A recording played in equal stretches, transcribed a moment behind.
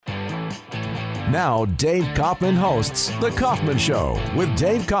Now, Dave Kaufman hosts The Kaufman Show with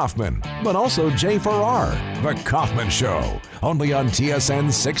Dave Kaufman, but also Jay Farrar. The Kaufman Show, only on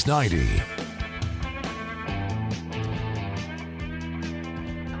TSN 690.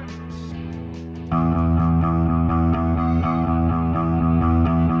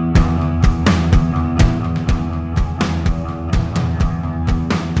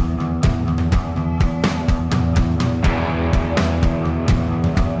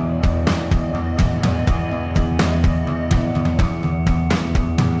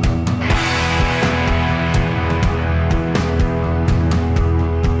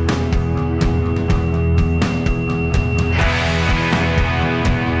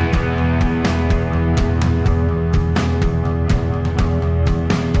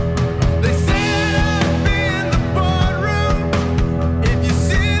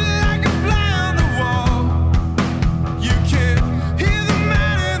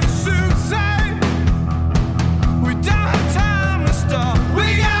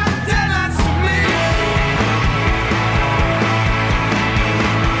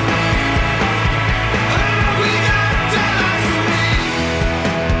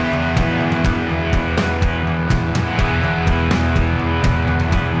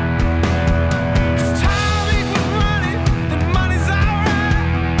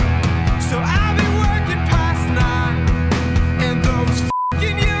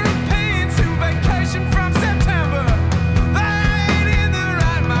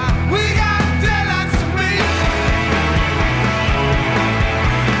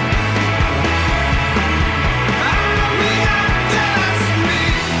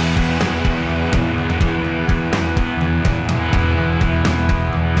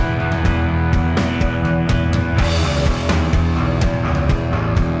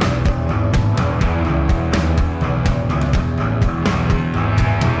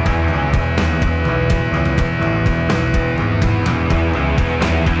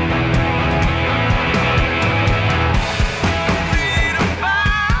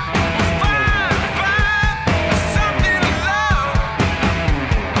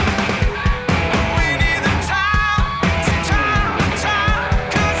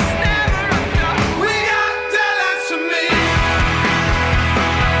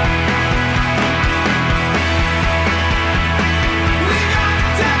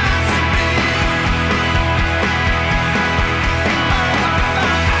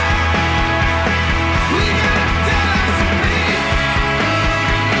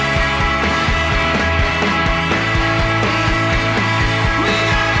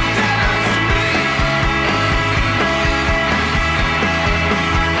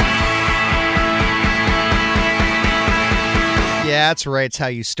 That's right. It's how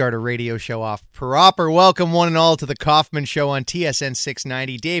you start a radio show off proper. Welcome, one and all, to the Kaufman Show on TSN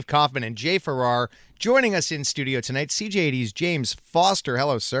 690. Dave Kaufman and Jay Farrar joining us in studio tonight. CJAD's James Foster.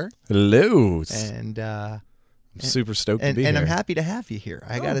 Hello, sir. Hello. And I'm super stoked to be here. And I'm happy to have you here,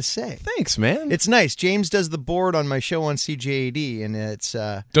 I got to say. Thanks, man. It's nice. James does the board on my show on CJAD, and it's...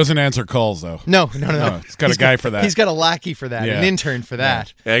 Doesn't answer calls, though. No. He's got a guy for that. He's got a lackey for that, an intern for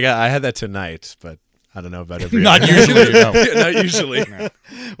that. Yeah, I had that tonight, but... I don't know about every Not usually, no. Not usually. No.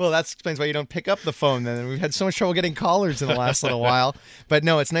 Well, that explains why you don't pick up the phone then. We've had so much trouble getting callers in the last little while. But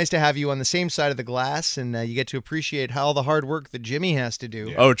no, it's nice to have you on the same side of the glass, and you get to appreciate all the hard work that Jimmy has to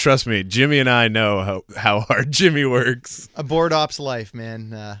do. Yeah. Oh, trust me. Jimmy and I know how hard Jimmy works. A board ops life,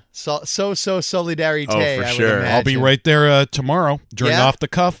 man. So solidarity. Oh, for sure. I'll be right there tomorrow during Off the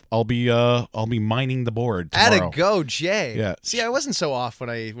Cuff. I'll be mining the board tomorrow. Atta go, Jay. Yeah. See, I wasn't so off when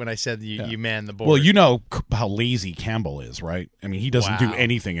I said you man the board. Well, you know how lazy Campbell is, right? I mean, he doesn't do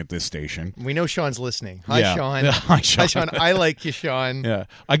anything at this station. We know Sean's listening. Hi, Sean. Hi, Sean. Hi, Sean. I like you, Sean. Yeah.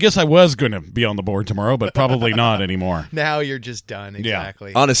 I guess I was going to be on the board tomorrow, but probably not anymore. Now you're just done.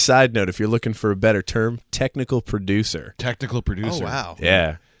 Exactly. Yeah. On a side note, if you're looking for a better term, technical producer. Technical producer. Oh, wow.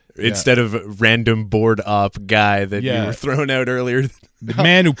 Yeah. Instead of a random board op guy that you were throwing out earlier. The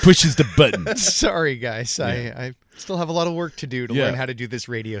man who pushes the button. Sorry, guys. Yeah. I still have a lot of work to do to learn how to do this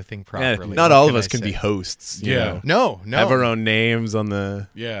radio thing properly. Yeah, not all of us can be hosts. You know? No. Have our own names on the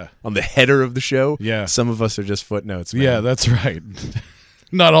header of the show. Yeah. Some of us are just footnotes, man. Yeah, that's right.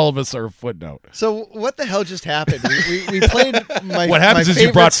 Not all of us are a footnote. So what the hell just happened? We played my What happens my is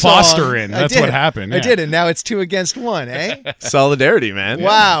you brought song. Foster in. That's what happened. Yeah. I did, and now it's 2 against 1, eh? Solidarity, man.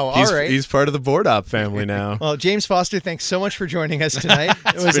 Wow, all right. He's part of the board op family now. Well, James Foster, thanks so much for joining us tonight.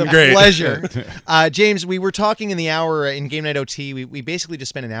 It was been a great. pleasure. James, we were talking in the hour in Game Night OT. We basically just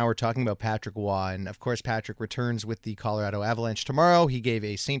spent an hour talking about Patrick Waugh, and of course Patrick returns with the Colorado Avalanche tomorrow. He gave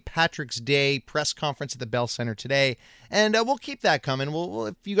a St. Patrick's Day press conference at the Bell Center today, and we'll keep that coming. We'll Well,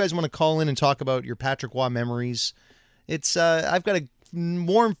 if you guys want to call in and talk about your Patrick Waugh memories, it's I've got a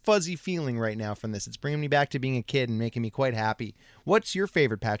warm, fuzzy feeling right now from this. It's bringing me back to being a kid and making me quite happy. What's your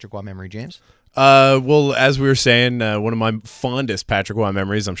favorite Patrick Waugh memory, James? Well, as we were saying, one of my fondest Patrick Waugh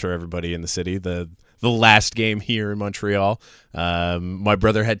memories, I'm sure everybody in the city, the last game here in Montreal. My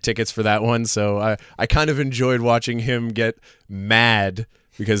brother had tickets for that one, so I kind of enjoyed watching him get mad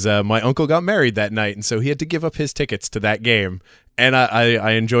because my uncle got married that night, and so he had to give up his tickets to that game. And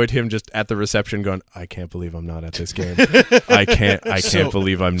I enjoyed him just at the reception going, I can't believe I'm not at this game. I can't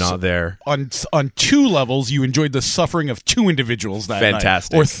believe I'm not there. On two levels, you enjoyed the suffering of two individuals that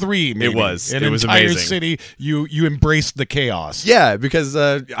Fantastic. night. Or three, maybe. It was. An It was entire amazing. city, you embraced the chaos. Yeah, because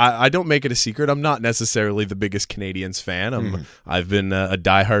I don't make it a secret. I'm not necessarily the biggest Canadians fan. I've been a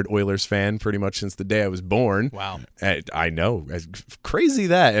diehard Oilers fan pretty much since the day I was born. Wow. I know. It's crazy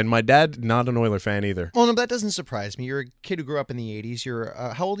that. And my dad, not an Oiler fan either. Well, no, that doesn't surprise me. You're a kid who grew up in the 80s. You're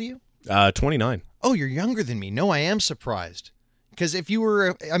how old are you? 29. Oh, you're younger than me. No, I am surprised. Because if you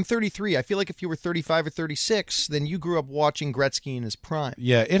were, I'm 33. I feel like if you were 35 or 36, then you grew up watching Gretzky in his prime.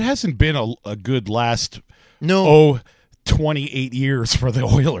 Yeah, it hasn't been a good last 28 years for the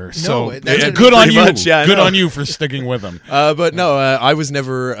Oilers. No, so that's good on pretty you. much, yeah, Good no. on you for sticking with them. But no, I was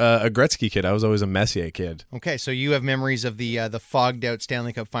never a Gretzky kid. I was always a Messier kid. Okay, so you have memories of the fogged out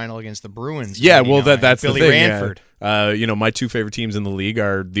Stanley Cup final against the Bruins. Yeah, well, 99. that's Billy the thing. Ranford. My two favorite teams in the league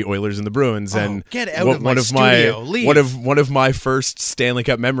are the Oilers and the Bruins. And get out of my studio. Leave. One of my first Stanley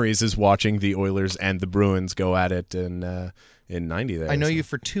Cup memories is watching the Oilers and the Bruins go at it in 90 there. I know you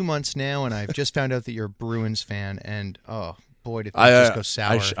for 2 months now, and I've just found out that you're a Bruins fan, and boy, did things just go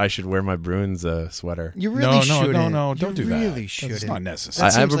sour. I should wear my Bruins sweater. You really shouldn't. No, don't do that. You really shouldn't. It's not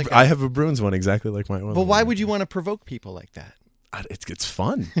necessary. I have a Bruins one exactly like my Oilers. But why would you want to provoke people like that? It's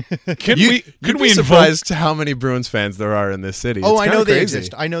fun. Could You'd we be surprised how many Bruins fans there are in this city. Oh, It's I kinda know they crazy.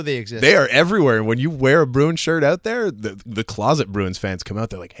 exist. I know they exist. They are everywhere. And when you wear a Bruins shirt out there, the closet Bruins fans come out.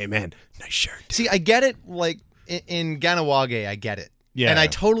 They're like, "Hey, man, nice shirt." See, I get it. Like in Ganawage, I get it. Yeah. And I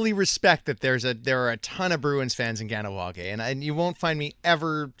totally respect that there are a ton of Bruins fans in Ganawage, and you won't find me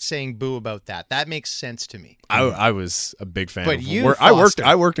ever saying boo about that. That makes sense to me. I was a big fan. But of you, I worked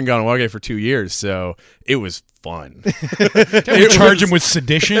Foster. in Ganawage for 2 years, so it was fun. Can we charge him with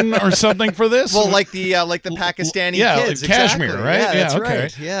sedition or something for this? Well, like the Pakistani kids, like Kashmir, exactly. right? Yeah, that's okay.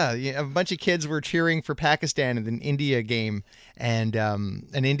 right. Yeah, a bunch of kids were cheering for Pakistan in an India game, and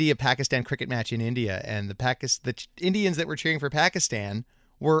an India-Pakistan cricket match in India, and the Indians that were cheering for Pakistan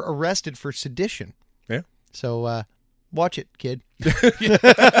were arrested for sedition. Yeah. So watch it, kid.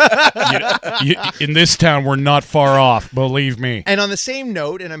 In this town, we're not far off. Believe me. And on the same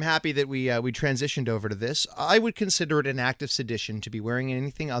note, and I'm happy that we transitioned over to this, I would consider it an act of sedition to be wearing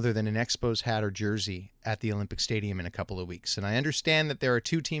anything other than an Expos hat or jersey at the Olympic Stadium in a couple of weeks. And I understand that there are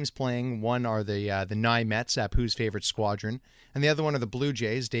two teams playing. One are the Nye Mets, Apu's favorite squadron, and the other one are the Blue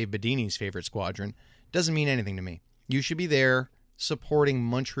Jays, Dave Bedini's favorite squadron. Doesn't mean anything to me. You should be there supporting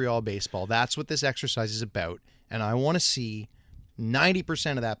Montreal baseball. That's what this exercise is about. And I want to see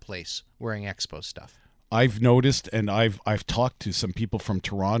 90% of that place wearing Expo stuff. I've noticed, and I've talked to some people from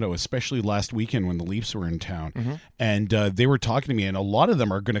Toronto, especially last weekend when the Leafs were in town, and they were talking to me, and a lot of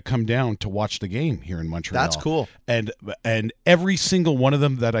them are going to come down to watch the game here in Montreal. That's cool. And every single one of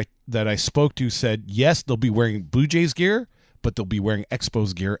them that I spoke to said yes, they'll be wearing Blue Jays gear, but they'll be wearing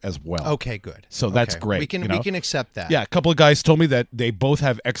Expos gear as well. Okay, good. So that's great. We can accept that. Yeah, a couple of guys told me that they both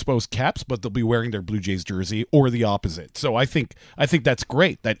have Expos caps, but they'll be wearing their Blue Jays jersey or the opposite. So I think that's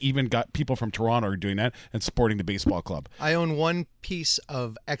great that even got people from Toronto are doing that and supporting the baseball club. I own one piece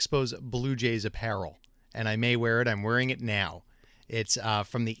of Expos Blue Jays apparel, and I may wear it. I'm wearing it now. It's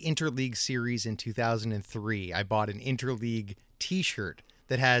from the Interleague series in 2003. I bought an Interleague T-shirt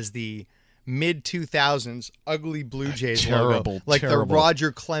that has the mid-2000s ugly Blue Jays logo. Like the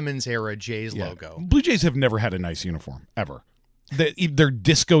Roger Clemens era Jays logo. Blue Jays have never had a nice uniform, ever. Their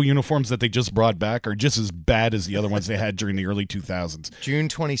disco uniforms that they just brought back are just as bad as the other ones they had during the early 2000s. June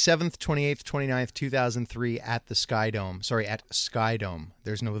 27th, 28th, 29th, 2003 at the Sky Dome. Sorry, at Sky Dome.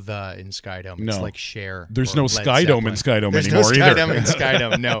 There's no "the" in Sky Dome. It's like Cher. There's no Sky Dome in Sky Dome anymore either. There's no Sky Dome in either. Sky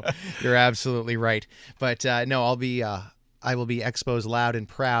Dome. No, you're absolutely right. But no, I will be Expos loud and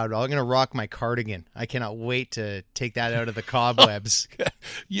proud. I'm going to rock my cardigan. I cannot wait to take that out of the cobwebs.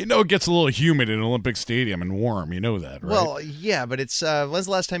 You know it gets a little humid in Olympic Stadium and warm. You know that, right? Well, yeah, but it's when's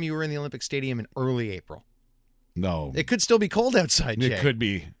the last time you were in the Olympic Stadium in early April? No. It could still be cold outside, Jay. It could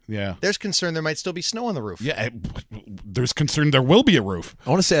be, yeah. There's concern there might still be snow on the roof. Yeah, there's concern there will be a roof. I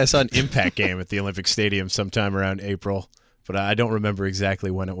want to say I saw an Impact game at the Olympic Stadium sometime around April. but I don't remember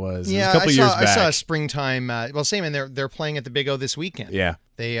exactly when it was. Yeah, it was a couple years back. I saw a springtime. Same, and they're playing at the Big O this weekend. Yeah.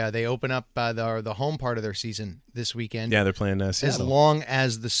 They open up the home part of their season this weekend. Yeah, they're playing Seattle. As long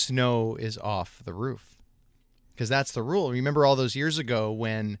as the snow is off the roof, because that's the rule. Remember all those years ago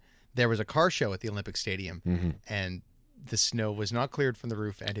when there was a car show at the Olympic Stadium, and the snow was not cleared from the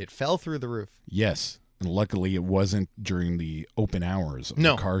roof, and it fell through the roof. Yes, and luckily it wasn't during the open hours of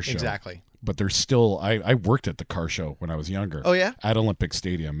the car show. Exactly. But there's still, I worked at the car show when I was younger. Oh, yeah? At Olympic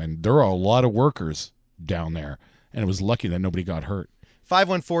Stadium, and there are a lot of workers down there, and it was lucky that nobody got hurt.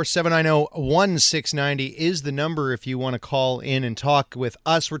 514-790-1690 is the number if you want to call in and talk with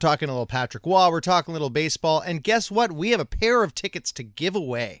us. We're talking a little Patrick Waugh. We're talking a little baseball. And guess what? We have a pair of tickets to give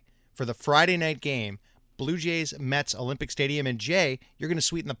away for the Friday night game, Blue Jays, Mets, Olympic Stadium. And Jay, you're going to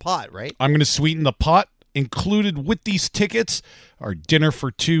sweeten the pot, right? I'm going to sweeten the pot. Included with these tickets are dinner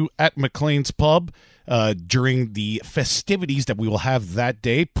for two at McLean's Pub during the festivities that we will have that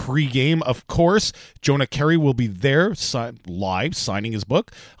day. Pre-game, of course. Jonah Carey will be there live signing his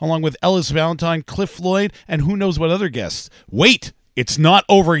book, along with Ellis Valentine, Cliff Lloyd, and who knows what other guests. Wait! It's not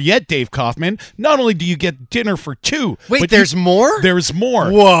over yet, Dave Kaufman. Not only do you get dinner for two. Wait, there's more? There's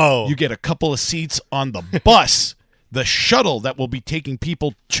more. Whoa. You get a couple of seats on the bus. The shuttle that will be taking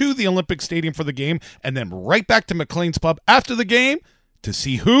people to the Olympic Stadium for the game and then right back to McLean's Pub after the game to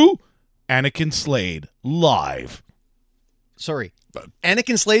see who? Anakin Slade live. Sorry.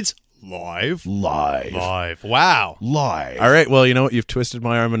 Anakin Slade's Live? live. Wow. Live. All right, well, you know what? You've twisted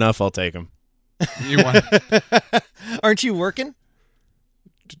my arm enough. I'll take him. You want? Aren't you working?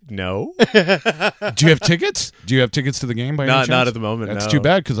 No. Do you have tickets? Do you have tickets to the game by any chance? Not at the moment, That's no. too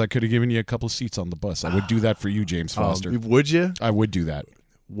bad because I could have given you a couple seats on the bus. I would do that for you, James Foster. Would you? I would do that.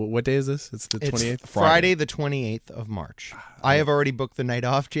 What day is this? It's the 28th? It's Friday the 28th of March. I have already booked the night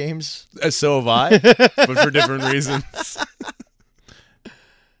off, James. So have I, but for different reasons.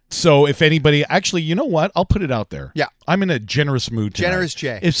 So if anybody, actually, you know what? I'll put it out there. Yeah. I'm in a generous mood tonight. Generous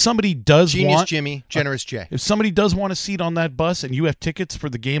Jay. If somebody does Genius want... Jimmy, Generous Jay. If somebody does want a seat on that bus and you have tickets for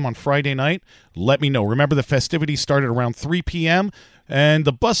the game on Friday night, let me know. Remember, the festivities start at around 3 p.m., and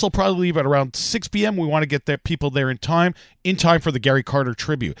the bus will probably leave at around 6 p.m. We want to get people there in time for the Gary Carter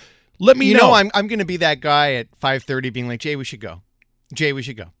tribute. Let me know. You know, I'm going to be that guy at 5:30 being like, Jay, we should go. Jay, we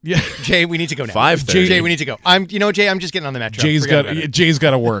should go. Yeah. Jay, we need to go now. 5:30. Jay, we need to go. Jay, I'm just getting on the metro. Jay's got to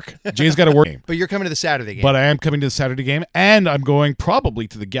work. Jay's got to work. But you're coming to the Saturday game. But I am coming to the Saturday game, and I'm going probably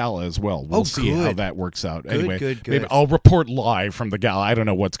to the gala as well. We'll see good. how that works out. Good, Anyway, good. maybe I'll report live from the gala. I don't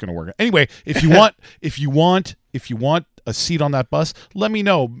know what's going to work. Anyway, if you want a seat on that bus, let me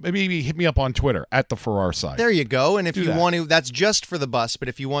know. Maybe hit me up on Twitter at the Farrar side. There you go. And if you that. want to, that's just for the bus. But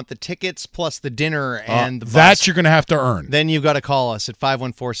if you want the tickets plus the dinner and the bus, that you're going to have to earn. then you've got to call us at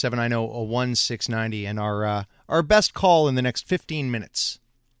 514-790-1690. And our best call in the next 15 minutes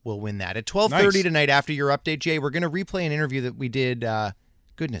will win that. At 12:30 Nice. tonight after your update, Jay, we're going to replay an interview that we did, a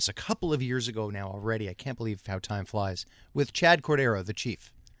couple of years ago now already. I can't believe how time flies. With Chad Cordero, the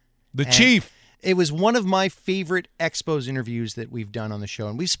Chief. The Chief. It was one of my favorite Expos interviews that we've done on the show.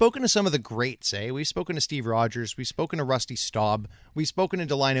 And we've spoken to some of the greats, eh? We've spoken to Steve Rogers. We've spoken to Rusty Staub. We've spoken to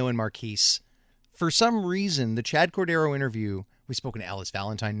Delino and Marquise. For some reason, the Chad Cordero interview, we've spoken to Ellis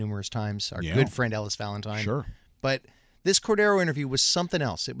Valentine numerous times, our good friend Ellis Valentine. Sure. But this Cordero interview was something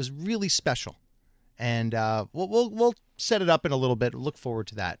else. It was really special. And we'll set it up in a little bit. Look forward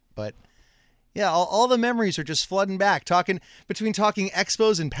to that. But yeah, all the memories are just flooding back. Between talking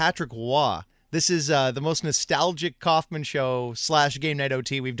Expos and Patrick Waugh. This is the most nostalgic Kaufman Show / Game Night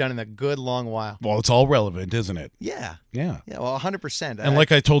OT we've done in a good long while. Well, it's all relevant, isn't it? Yeah. Yeah. Yeah, well, 100%. And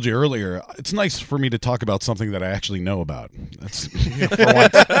like I told you earlier, it's nice for me to talk about something that I actually know about. That's for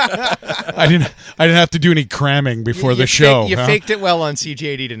once. I didn't have to do any cramming before the show. You faked it well on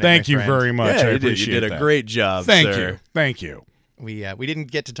CJAD tonight. Thank my you friend. very much. Yeah, I you appreciate did a that. great job, Thank sir. you. Thank you. We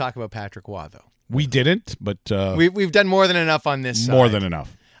didn't get to talk about Patrick Waugh, though. We didn't, but We've done more than enough on this side. more than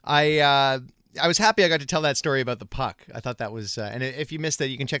enough. I was happy I got to tell that story about the puck. I thought that was, and if you missed that,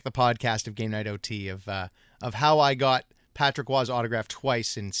 you can check the podcast of Game Night OT of how I got Patrick Waugh's autograph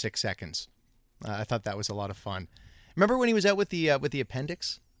twice in 6 seconds. I thought that was a lot of fun. Remember when he was out with the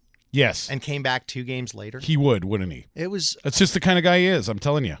appendix Yes. and came back 2 games later? He would, wouldn't he? It was That's just the kind of guy he is, I'm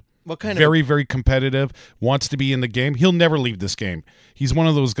telling you. what kind of Very, very competitive, wants to be in the game. He'll never leave this game. He's one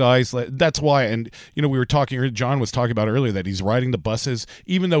of those guys. That's why, and we were talking, John was talking about earlier that he's riding the buses,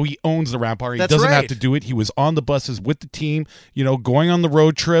 even though he owns the Rampart. He That's doesn't have right. to do it. He was on the buses with the team, going on the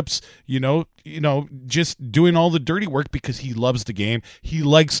road trips, just doing all the dirty work because he loves the game. He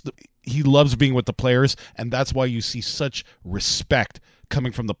loves being with the players, and that's why you see such respect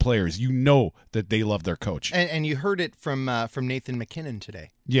coming from the players. You know that they love their coach. And you heard it from Nathan McKinnon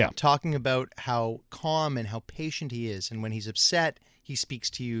today. Yeah. Talking about how calm and how patient he is. And when he's upset, he speaks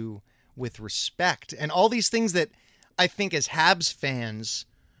to you with respect. And all these things that I think as Habs fans,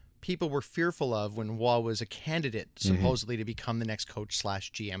 people were fearful of when Waugh was a candidate, supposedly to become the next coach /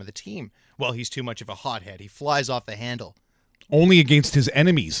 GM of the team. Well, he's too much of a hothead. He flies off the handle. Only against his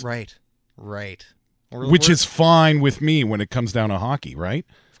enemies. Right. Which is fine with me when it comes down to hockey, right?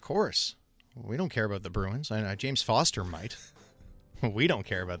 Of course. We don't care about the Bruins. I know James Foster might. We don't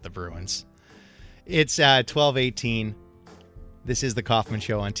care about the Bruins. It's 12:18. This is the Kaufman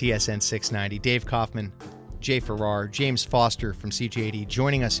Show on TSN 690. Dave Kaufman, Jay Farrar, James Foster from CJAD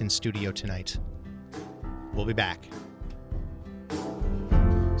joining us in studio tonight. We'll be back.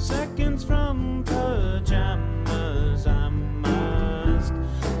 Seconds from pajamas, I must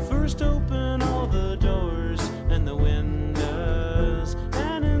first open all the doors and the windows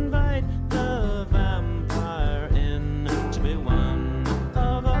and invite the vampire in to be one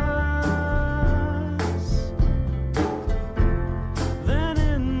of us. Then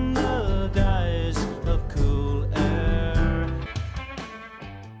in the guise of cool air,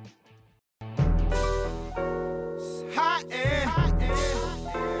 hot air,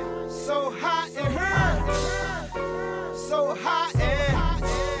 so hot in here, so hot air.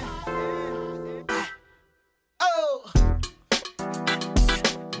 Oh,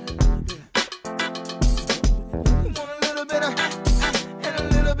 want a little bit of and a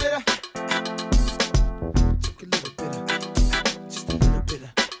little bit of, take a little bit of, just a little bit of,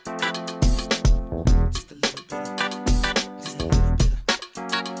 just a little bit of, just a little bit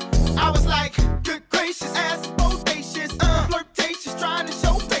of. I was like, good gracious, ass bodacious, flirtatious, trying to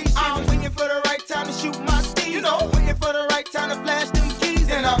show patience. I'm waiting for the right time to shoot my steam. You know, waiting for the right time to flash them keys.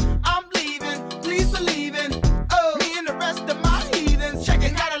 And I'm leaving, please believe in. Me and the rest of my heathens.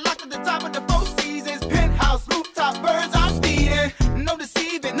 Checking out a lock at the top of the Four Seasons. Penthouse, rooftop, birds I'm feeding. No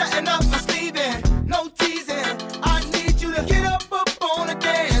deceiving, nothing up my sleeving. No teasing. I need you to get up on the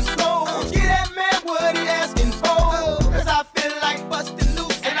dance floor. Get that man what he asking for. Cause I feel like busting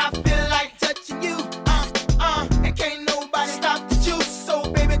loose. And I feel like touching you. And can't nobody stop the juice. So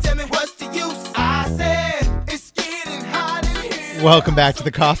baby, tell me what's the use. I said, it's getting hot in here. Welcome back to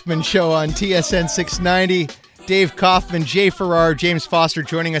the Kaufman Show on TSN 690. Dave Kaufman, Jay Farrar, James Foster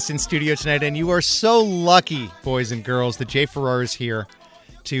joining us in studio tonight. And you are so lucky, boys and girls, that Jay Farrar is here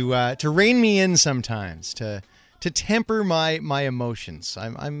to rein me in sometimes, to temper my emotions.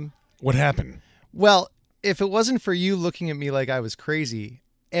 I'm What happened? well, if it wasn't for you looking at me like I was crazy,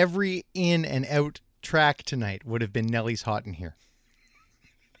 every in and out track tonight would have been Nelly's Hot in Here.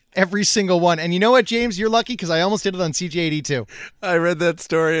 Every single one. And you know what, James? You're lucky because I almost did it on CJAD too. I read that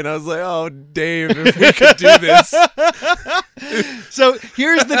story and I was like, oh, Dave, if we could do this. So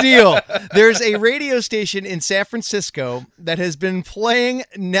here's the deal. There's a radio station in San Francisco that has been playing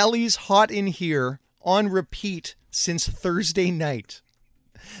Nelly's Hot in Here on repeat since Thursday night.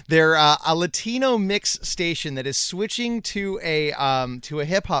 They're a Latino mix station that is switching to a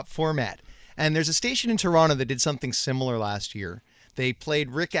hip hop format. And there's a station in Toronto that did something similar last year. They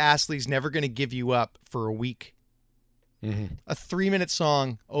played Rick Astley's Never Gonna Give You Up for a week. A 3-minute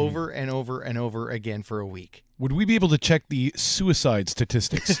song over and over and over again for a week. Would we be able to check the suicide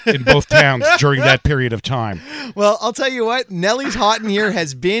statistics in both towns during that period of time? Well, I'll tell you what, Nelly's Hot in Here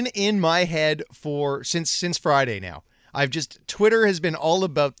has been in my head since Friday now. Twitter has been all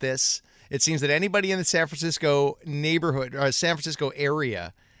about this. It seems that anybody in the San Francisco neighborhood or San Francisco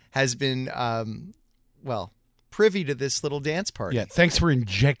area has been, privy to this little dance party. Yeah, thanks for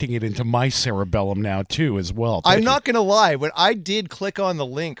injecting it into my cerebellum now, too, as well. I'm not going to lie, but I did click on the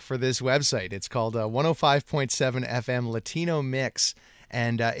link for this website. It's called 105.7 FM Latino Mix,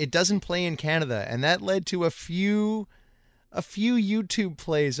 and it doesn't play in Canada, and that led to a few YouTube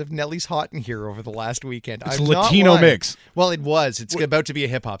plays of Nelly's Hot in Here over the last weekend. It's Latino Mix. Well, it was. It's about to be a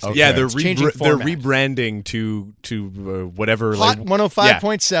hip-hop station. Yeah, they're It's changing format. rebranding to whatever. Hot like,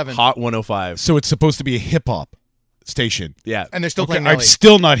 105.7. Yeah, Hot 105. So it's supposed to be a hip-hop station. Yeah. And they're still Okay, playing I'm Nelly.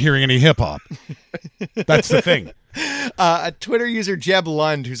 still not hearing any hip-hop. That's the thing. A Twitter user, Jeb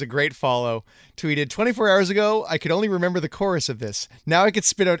Lund, who's a great follow, tweeted, 24 hours ago, I could only remember the chorus of this. Now I could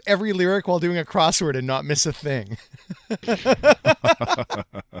spit out every lyric while doing a crossword and not miss a thing. It's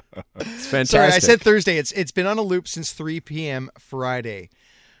fantastic. Sorry, I said Thursday. It's been on a loop since 3 p.m. Friday.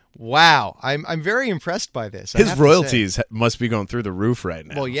 Wow. I'm very impressed by this. I have His to royalties say. must be going through the roof right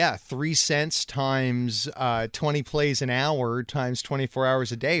now. Well, yeah, 3 cents times 20 plays an hour times 24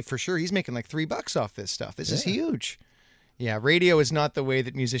 hours a day. For sure, he's making like $3 off this stuff. This is huge. Yeah, radio is not the way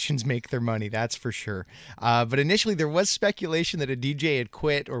that musicians make their money, that's for sure. But initially, there was speculation that a DJ had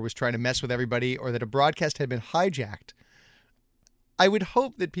quit or was trying to mess with everybody, or that a broadcast had been hijacked. I would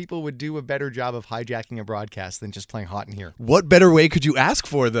hope that people would do a better job of hijacking a broadcast than just playing Hot in Here. What better way could you ask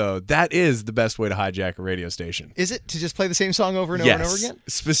for, though? That is the best way to hijack a radio station. Is it to just play the same song over and over and over again?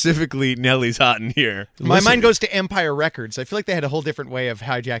 Specifically, Nelly's Hot in Here. My mind goes to Empire Records. I feel like they had a whole different way of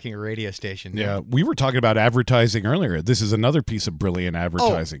hijacking a radio station. Yeah, we were talking about advertising earlier. This is another piece of brilliant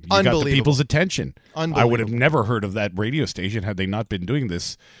advertising. You got the unbelievable. people's attention. I would have Unbelievable. never heard of that radio station had they not been doing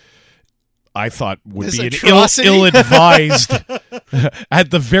this. I thought would This be an atrocity? ill-advised,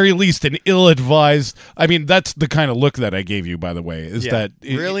 at the very least, an ill-advised. I mean, that's the kind of look that I gave you, by the way. Is Yeah. that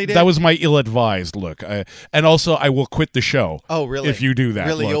Really, Dave? that was my ill-advised look? And also, I will quit the show. Oh, really? If you do that,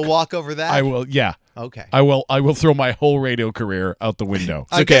 Really? look. You'll walk over that? I will. Yeah, Okay. I will. I will throw my whole radio career out the window.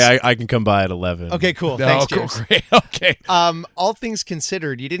 It's okay. I can come by at 11. Okay, cool. No, Thanks, cool, James. great. Okay, All things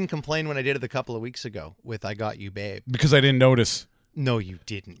considered, you didn't complain when I did it a couple of weeks ago with I Got You, Babe. because I didn't notice. No, you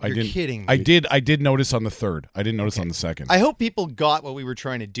didn't. I You're didn't. kidding me. I did. I did notice on the third. I didn't notice on the second. I hope people got what we were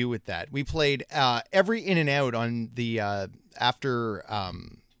trying to do with that. We played every in and out on the after.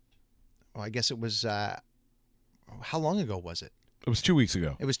 I guess it was. How long ago was it? It was 2 weeks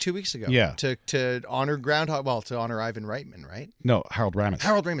ago. It was 2 weeks ago. Yeah. To honor Groundhog. Well, to honor Ivan Reitman, right? No, Harold Ramis.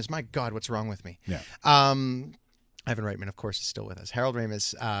 Harold Ramis. My God, what's wrong with me? Yeah. Ivan Reitman, of course, is still with us. Harold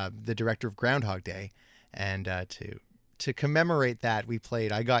Ramis, the director of Groundhog Day, and to commemorate that, we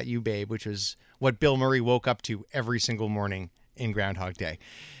played "I Got You, Babe," which was what Bill Murray woke up to every single morning in Groundhog Day.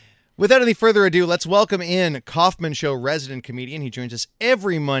 Without any further ado, let's welcome in Kaufman Show resident comedian. He joins us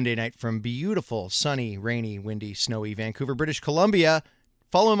every Monday night from beautiful, sunny, rainy, windy, snowy Vancouver, British Columbia.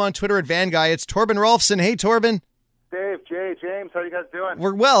 Follow him on Twitter at Van Guy. It's Torben Rolfson. Hey, Torben. Dave, Jay, James, how are you guys doing?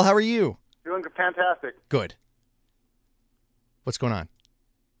 We're well. How are you? Doing fantastic. Good. What's going on?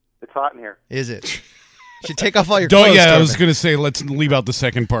 It's hot in here. Is it? Should take off all your Don't. clothes. Yeah, I was Torben. going to say let's leave out the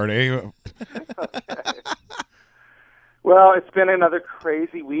second part. Eh? Well, it's been another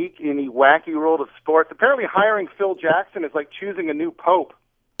crazy week in the wacky world of sports. Apparently, hiring Phil Jackson is like choosing a new pope.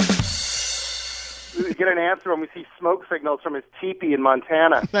 We get an answer when we see smoke signals from his teepee in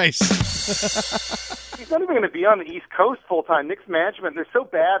Montana. Nice. He's not even going to be on the East Coast full time. Knicks management, they're so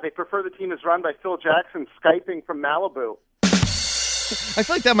bad, they prefer the team is run by Phil Jackson Skyping from Malibu. I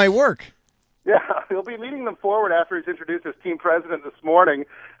feel like that might work. Yeah, he'll be leading them forward after he's introduced as team president this morning.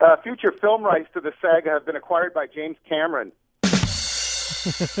 Future film rights to the saga have been acquired by James Cameron.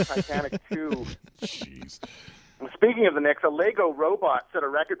 Titanic 2. Jeez. Speaking of the Knicks, a Lego robot set a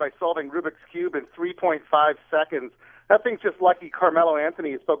record by solving Rubik's Cube in 3.5 seconds. That thing's just lucky Carmelo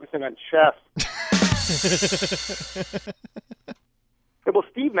Anthony is focusing on chess. Will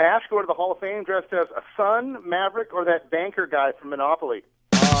Steve Nash go to the Hall of Fame dressed as a Sun, Maverick, or that banker guy from Monopoly?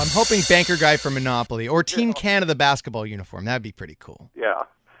 I'm hoping banker guy from Monopoly or Team Canada basketball uniform. That'd be pretty cool. Yeah.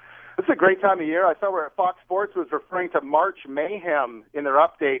 This is a great time of year. I saw where Fox Sports was referring to March Mayhem in their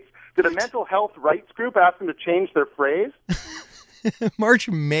updates. Did a mental health rights group ask them to change their phrase? March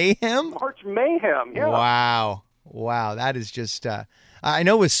Mayhem? March Mayhem, yeah. Wow. That is just... I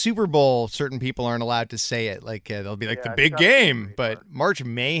know with Super Bowl, certain people aren't allowed to say it. Like they'll be like Yeah, the big exactly. game, but March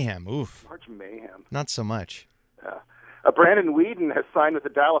Mayhem, oof, March Mayhem. not so much. Yeah. Brandon Whedon has signed with the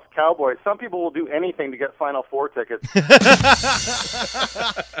Dallas Cowboys. Some people will do anything to get Final Four tickets.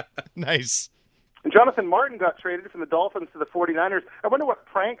 Nice. And Jonathan Martin got traded from the Dolphins to the 49ers. I wonder what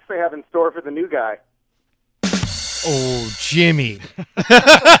pranks they have in store for the new guy. Oh, Jimmy.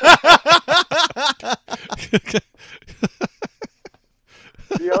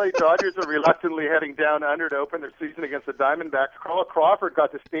 The LA Dodgers are reluctantly heading down under to open their season against the Diamondbacks. Carl Crawford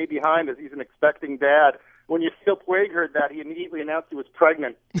got to stay behind as he's an expecting dad. When Yasiel Puig heard that, he immediately announced he was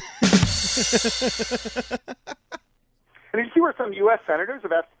pregnant. And did you see where some U.S. senators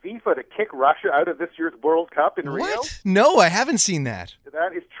have asked FIFA to kick Russia out of this year's World Cup in Rio? What? No, I haven't seen that.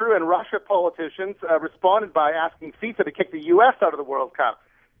 That is true, and Russia politicians responded by asking FIFA to kick the U.S. out of the World Cup.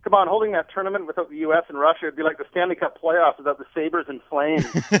 Come on, holding that tournament without the U.S. and Russia would be like the Stanley Cup playoffs without the Sabres and Flames.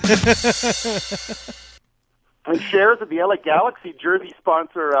 And shares of the LA Galaxy jersey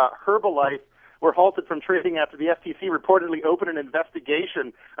sponsor Herbalife were halted from trading after the FTC reportedly opened an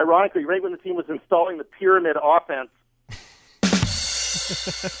investigation, ironically, right when the team was installing the pyramid offense.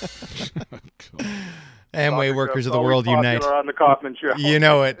 Amway workers of the Always world popular unite. on the Kaufman Show. You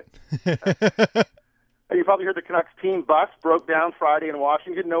know it. You probably heard the Canucks team bus broke down Friday in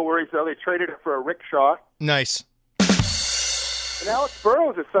Washington. No worries, though. They traded it for a rickshaw. Nice. And Alex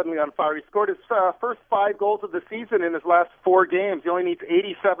Burrows is suddenly on fire. He scored his first 5 goals of the season in his last 4 games. He only needs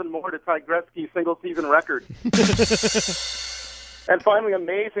 87 more to tie Gretzky's single-season record. And finally,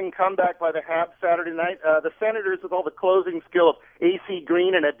 amazing comeback by the Habs Saturday night. The Senators with all the closing skill of AC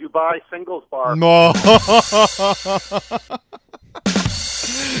Green and a Dubai singles bar. No.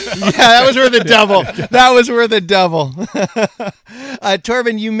 Yeah, that was worth a double. That was worth a double.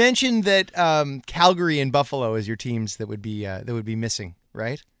 Torben, you mentioned that Calgary and Buffalo as your teams that would be missing,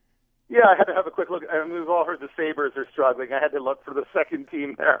 right? Yeah, I had to have a quick look. I mean, we've all heard the Sabres are struggling. I had to look for the second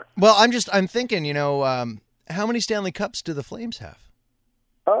team there. Well, I'm thinking, how many Stanley Cups do the Flames have?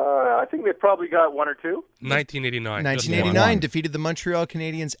 I think they've probably got 1 or 2. 1989. 1989 defeated the Montreal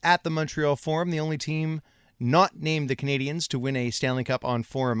Canadiens at the Montreal Forum, the only team not named the Canadiens to win a Stanley Cup on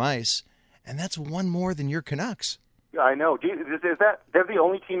Forum ice, and that's one more than your Canucks. Yeah, I know. Is that they're the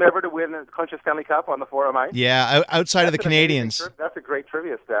only team ever to win and clinch a Stanley Cup on the Forum ice? Yeah, outside of the Canadiens. That's a great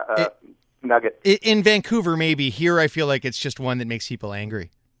trivia nugget. In Vancouver, maybe. Here, I feel like it's just one that makes people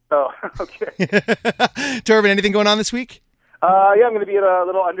angry. Oh, okay. Torben, anything going on this week? Yeah, I'm going to be at a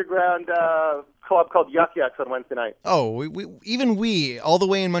little underground club called Yuck Yucks on Wednesday night. Oh, we, all the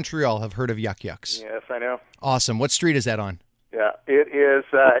way in Montreal, have heard of Yuck Yucks. Yes, I know. Awesome. What street is that on? Yeah, it is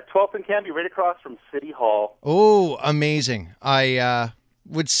at 12th and Canby, right across from City Hall. Oh, amazing. I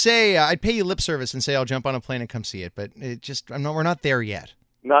would say I'd pay you lip service and say I'll jump on a plane and come see it, but we're not there yet.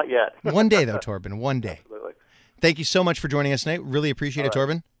 Not yet. One day, though, Torben. One day. Absolutely. Thank you so much for joining us tonight. Really appreciate it,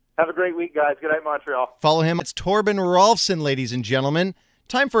 Torben. Have a great week, guys. Good night, Montreal. Follow him. It's Torben Rolfson, ladies and gentlemen.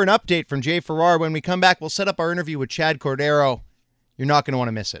 Time for an update from Jay Farrar. When we come back, we'll set up our interview with Chad Cordero. You're not going to want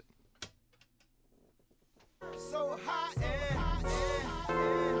to miss it. So hot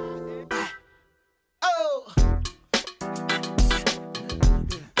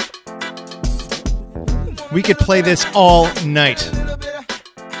We could play this all night.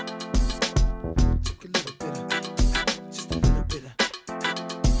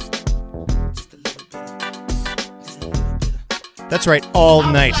 That's right, all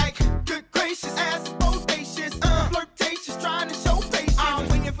night. Good gracious, ass bodacious, flirtatious, trying to show patience. I'm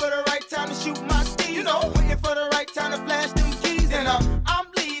waiting for the right time to shoot my steam. Waiting for the right time to flash them keys. And I'm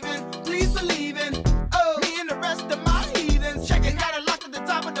leaving, please believe in. Me and the rest of my heathens. Checking out a lock at the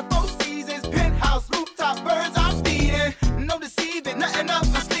top of the 4 seasons. Penthouse, rooftop, birds I'm feeding. No deceiving, nothing up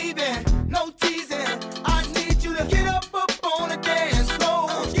my sleeving. No teasing. I need you to get up on the dance floor.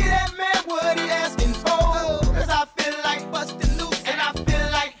 Get that man what he asking for. 'Cause I feel like busting.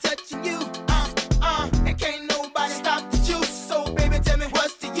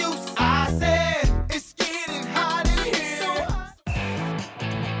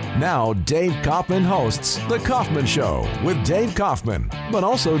 Now, Dave Kaufman hosts The Kaufman Show with Dave Kaufman, but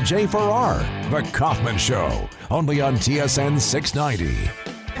also Jay Farrar. The Kaufman Show, only on TSN 690.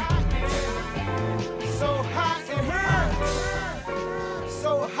 So hot in here.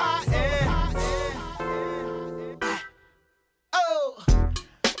 So hot in. Oh.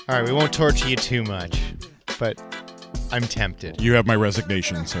 All right, we won't torture you too much, but I'm tempted. You have my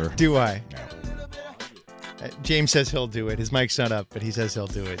resignation, sir. Do I? James says he'll do it. His mic's not up, but he says he'll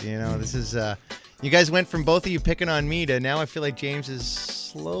do it. This is... you guys went from both of you picking on me to now I feel like James is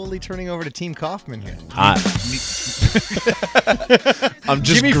slowly turning over to Team Kaufman here. I'm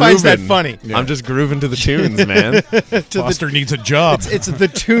just Jimmy grooving. finds that funny. Yeah. I'm just grooving to the tunes, man. Foster needs a job. It's the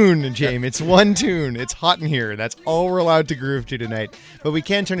tune, James. It's one tune. It's hot in here. That's all we're allowed to groove to tonight. But we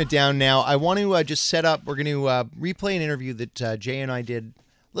can turn it down now. I want to just set up. We're going to replay an interview that Jay and I did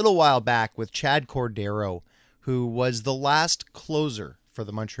a little while back with Chad Cordero, who was the last closer for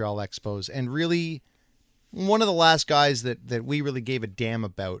the Montreal Expos and really one of the last guys that we really gave a damn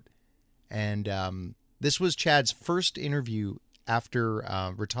about. And this was Chad's first interview after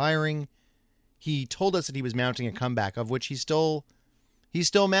retiring. He told us that he was mounting a comeback, of which he's still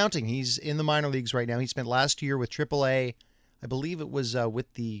mounting. He's in the minor leagues right now. He spent last year with AAA. I believe it was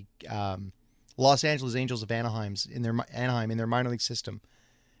with the Los Angeles Angels of Anaheim in their minor league system.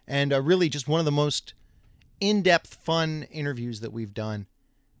 And really just one of the most in-depth, fun interviews that we've done.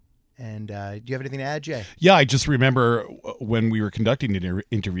 And do you have anything to add, Jay? Yeah, I just remember when we were conducting an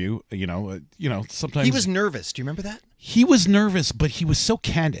interview, sometimes... He was nervous. Do you remember that? He was nervous, but he was so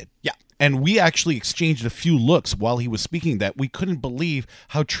candid. Yeah. And we actually exchanged a few looks while he was speaking that we couldn't believe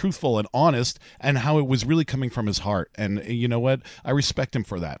how truthful and honest and how it was really coming from his heart. And you know what? I respect him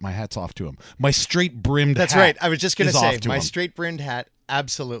for that. My hat's off to him. My straight-brimmed hat. That's right. I was just going to say, my him. straight-brimmed hat,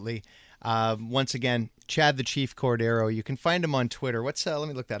 absolutely. Once again, Chad the Chief Cordero. You can find him on Twitter. Let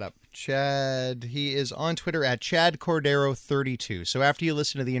me look that up. Chad, he is on Twitter at Chad Cordero 32. So after you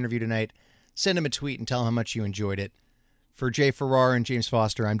listen to the interview tonight, send him a tweet and tell him how much you enjoyed it. For Jay Farrar and James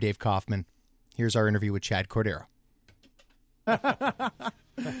Foster, I'm Dave Kaufman. Here's our interview with Chad Cordero.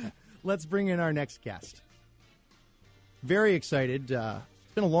 Let's bring in our next guest. Very excited.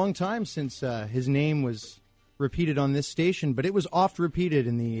 It's been a long time since his name was repeated on this station, but it was oft repeated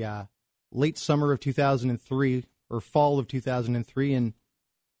in the late summer of 2003 or fall of 2003 and,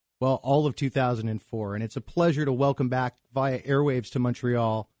 well, all of 2004. And it's a pleasure to welcome back via airwaves to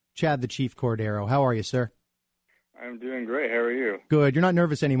Montreal, Chad the Chief Cordero. How are you, sir? I'm doing great. How are you? Good. You're not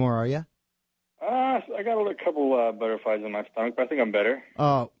nervous anymore, are you? I got a couple butterflies in my stomach, but I think I'm better.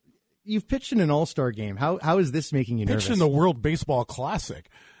 You've pitched in an all-star game. How is this making you nervous? Pitched in the World Baseball Classic.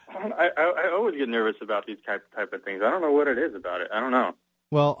 I always get nervous about these type of things. I don't know what it is about it. I don't know.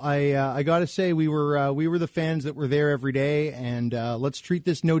 Well, I got to say we were the fans that were there every day, and let's treat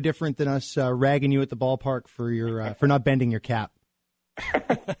this no different than us ragging you at the ballpark for your for not bending your cap.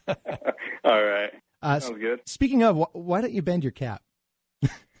 All right. Sounds good. Speaking of, why don't you bend your cap?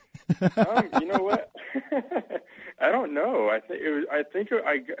 You know what? I don't know. Because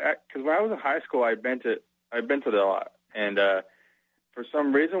when I was in high school, I bent it a lot, and for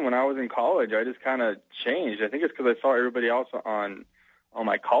some reason, when I was in college, I just kind of changed. I think it's because I saw everybody else on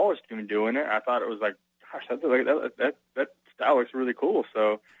my college team doing it. I thought it was like, gosh, that style looks really cool.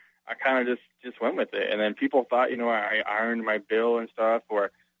 So I kind of just went with it. And then people thought, I ironed my bill and stuff,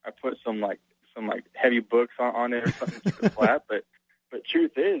 or I put some heavy books on it or something to keep it flat. But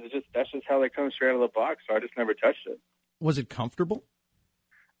truth is, that's just how they come straight out of the box. So I just never touched it. Was it comfortable?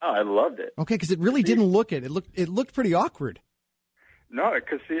 Oh, I loved it. Okay, because it really didn't look it. It looked pretty awkward. No,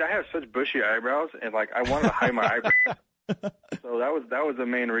 because I have such bushy eyebrows, and I wanted to hide my eyebrows. So that was the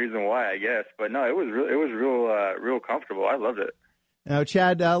main reason why, I guess. But no, it was real comfortable. I loved it. Now,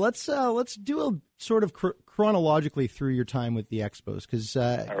 Chad, let's do a sort of chronologically through your time with the Expos, because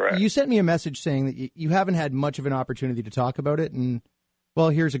right. You sent me a message saying that you haven't had much of an opportunity to talk about it, and well,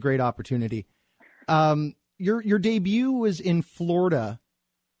 here's a great opportunity. Your debut was in Florida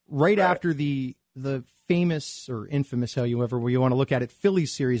right after the famous or infamous, however you want to look at it,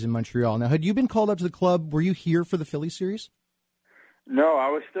 Phillies series in Montreal. Now, had you been called up to the club? Were you here for the Phillies series? No, I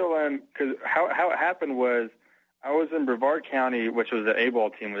was still in, because how it happened was I was in Brevard County, which was the A-ball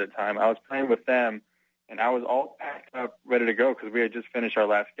team at the time. I was playing with them, and I was all packed up, ready to go, because we had just finished our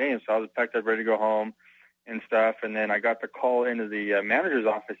last game. So I was packed up, ready to go home and stuff. And then I got the call into the manager's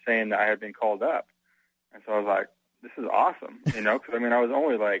office saying that I had been called up. And so I was like, this is awesome, because, I was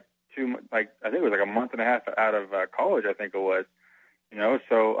only I think it was a month and a half out of college, I think it was,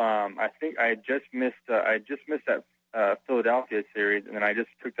 So I think I just missed that Philadelphia series, and then I just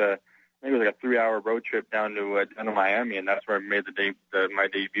took I think it was a 3-hour road trip down to Miami, and that's where I made my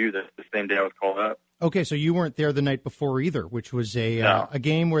debut. The same day I was called up. Okay, so you weren't there the night before either, which was a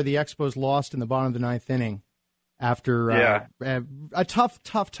game where the Expos lost in the bottom of the ninth inning after a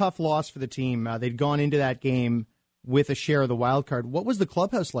tough loss for the team. They'd gone into that game with a share of the wild card. What was the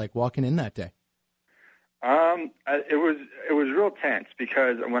clubhouse like walking in that day? It was real tense,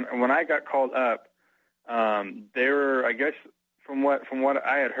 because when I got called up, they were, I guess, from what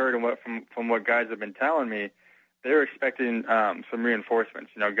I had heard and from what guys have been telling me, they were expecting some reinforcements.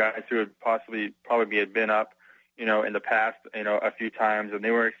 Guys who had probably had been up, in the past, a few times, and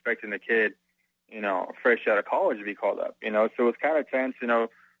they were expecting the kid, fresh out of college to be called up. So it was kind of tense.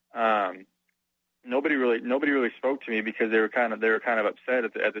 Nobody really spoke to me, because they were kind of upset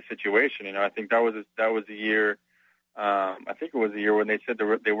at the situation. I think that was the year. I think it was the year when they said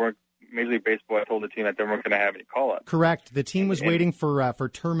they weren't. Major League Baseball had told the team that they weren't going to have any call-ups. Correct. The team was waiting for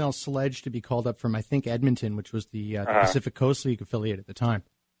Termel Sledge to be called up from, I think, Edmonton, which was the Pacific Coast League affiliate at the time.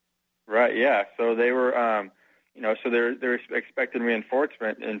 Right. Yeah. So they were, so they're expecting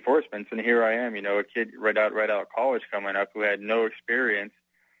reinforcements, and here I am, a kid right out of college coming up who had no experience.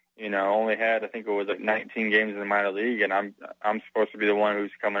 Only had, I think it was 19 games in the minor league, and I'm supposed to be the one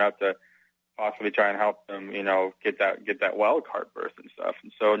who's coming up to possibly try and help them, get that wild card berth and stuff.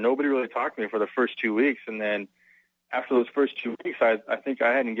 And so nobody really talked to me for the first 2 weeks, and then after those first 2 weeks, I think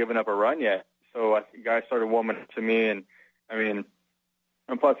I hadn't given up a run yet. So I think guys started warming up to me, and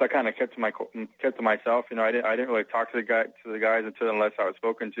plus I kind of kept to myself. I didn't really talk to the guys unless I was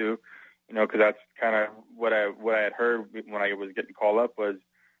spoken to, because that's kind of what I had heard when I was getting called up was,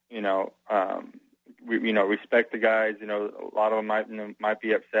 respect the guys. A lot of them might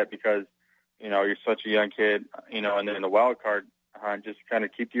be upset because, you're such a young kid, and then in the wild card, just kind of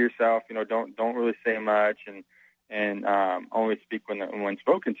keep to yourself. Don't really say much, and only speak when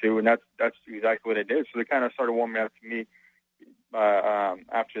spoken to, and that's exactly what I did. So they kind of started warming up to me.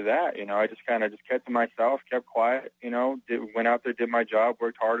 After that, I just kind of kept to myself, kept quiet. Went out there, did my job,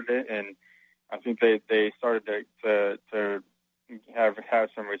 worked hard at it, and I think they started to have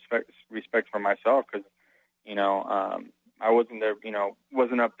some respect for myself, because I wasn't there,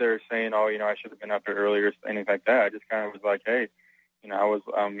 wasn't up there saying, oh, I should have been up there earlier or anything like that. I just kind of was like, hey, I was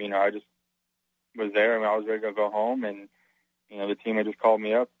I just was there, and I was ready to go home, and the team had just called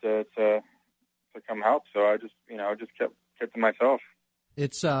me up to come help, so I just just kept to myself.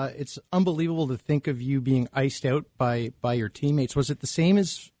 It's unbelievable to think of you being iced out by your teammates. Was it the same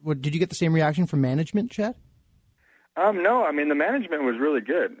as? Did you get the same reaction from management, Chad? No, I mean, the management was really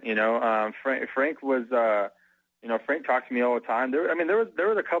good. Frank was, Frank talked to me all the time. There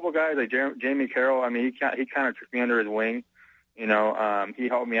was a couple guys like Jamie Carroll. I mean, he kind of took me under his wing. He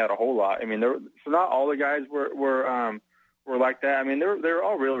helped me out a whole lot. I mean, so not all the guys were like that. I mean, they were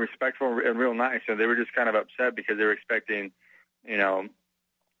all real respectful and real nice. And they were just kind of upset because they were expecting,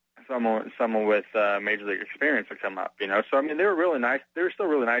 someone with major league experience to come up. So I mean, they were really nice. They were still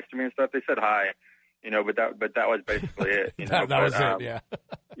really nice to me and stuff. They said hi. But that was basically it. That was it. Yeah.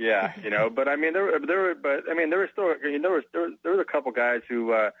 Yeah. But I mean, there were still, there was a couple guys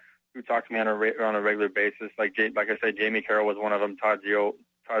who talked to me on a regular basis. Like I said, Jamie Carroll was one of them. Todd Zeal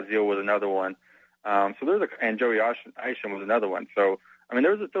was another one. So and Joey Isham was another one. So I mean,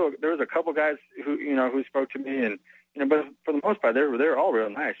 there was a couple guys who spoke to me, and but for the most part, they were all real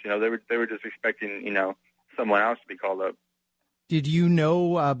nice. They were just expecting someone else to be called up. Did you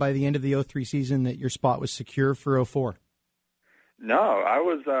know by the end of the 2003 season that your spot was secure for 2004? No, I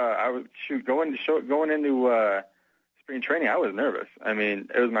was going into spring training. I was nervous. I mean,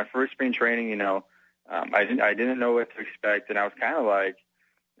 it was my first spring training. I didn't know what to expect, and I was kind of like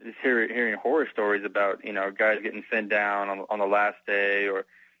just hearing horror stories about guys getting sent down on the last day, or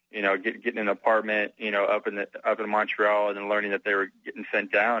getting an apartment up in Montreal, and then learning that they were getting sent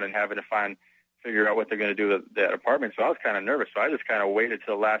down and having to figure out what they're going to do with that apartment. So I was kind of nervous. So I just kind of waited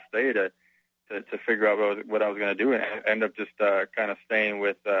till the last day to figure out what I was going to do, and I ended up just kind of staying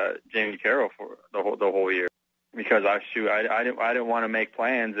with Jamie Carroll for the whole year, because I didn't want to make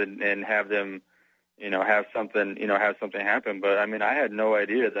plans and have them have something happen. But I mean, I had no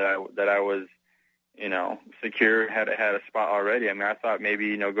idea that I was secure, had a spot already. I mean, I thought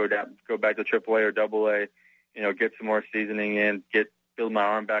maybe go back to AAA or AA, get some more seasoning in, build my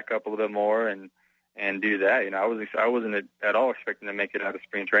arm back up a little bit more, and do that. I wasn't at all expecting to make it out of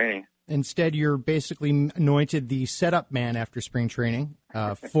spring training. Instead, you're basically anointed the setup man after spring training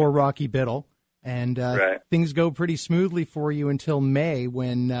for Rocky Biddle, and right. Things go pretty smoothly for you until May,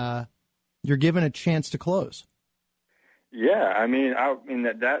 when you're given a chance to close. Yeah, I mean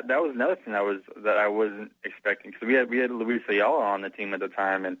that was another thing that I wasn't expecting, because we had Luis Ayala on the team at the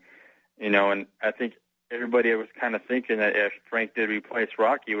time, and and I think everybody was kind of thinking that if Frank did replace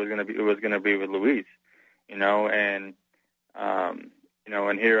Rocky, it was going to be with Luis, and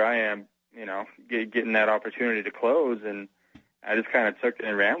and here I am, getting that opportunity to close, and I just kind of took it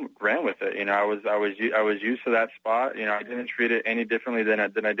and ran with it. I was used to that spot. I didn't treat it any differently than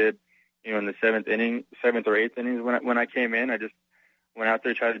I did, in the seventh or eighth innings when I came in. I just went out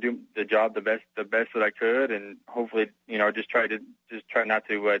there, tried to do the job the best that I could, and hopefully, just try not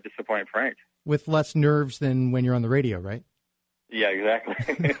to disappoint Frank. With less nerves than when you're on the radio, right? Yeah,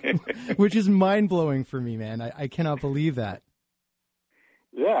 exactly. Which is mind-blowing for me, man. I cannot believe that.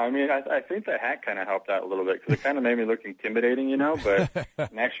 Yeah, I mean, I think the hat kind of helped out a little bit, because it kind of made me look intimidating, but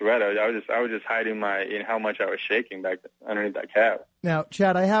in actuality, I was just hiding how much I was shaking back underneath that cap. Now,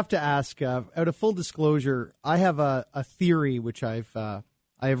 Chad, I have to ask, out of full disclosure, I have a theory which I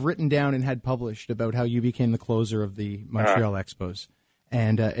have written down and had published about how you became the closer of the Montreal Expos.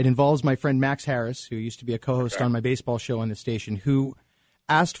 And it involves my friend Max Harris, who used to be a co-host on my baseball show on the station, who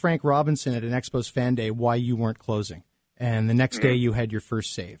asked Frank Robinson at an Expos fan day why you weren't closing. And the next day you had your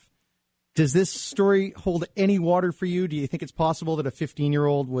first save. Does this story hold any water for you? Do you think it's possible that a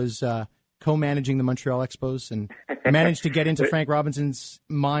 15-year-old was co-managing the Montreal Expos and managed to get into Frank Robinson's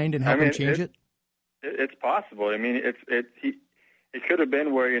mind and help him change it? It's possible. I mean, it could have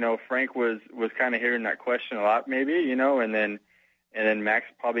been where, Frank was kind of hearing that question a lot, maybe, and then Max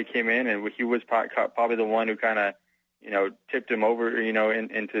probably came in, and he was probably the one who kind of, tipped him over,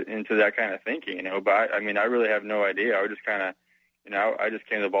 into that kind of thinking, But I really have no idea. I was just kind of, I just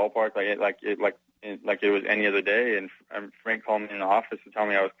came to the ballpark like it was any other day, and Frank called me in the office to tell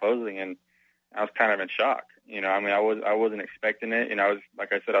me I was closing, and I was kind of in shock. I wasn't expecting it. I was,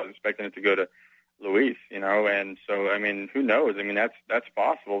 like I said, I was expecting it to go to Luis, and so who knows? That's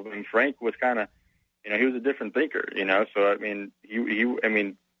possible. Frank was kind of, he was a different thinker, So he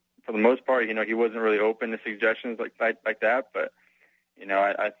for the most part, he wasn't really open to suggestions like that. But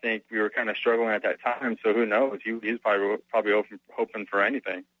I think we were kind of struggling at that time. So who knows? He was probably hoping for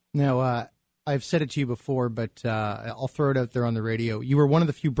anything. Now, I've said it to you before, but I'll throw it out there on the radio. You were one of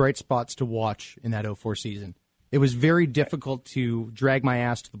the few bright spots to watch in that 04 season. It was very difficult to drag my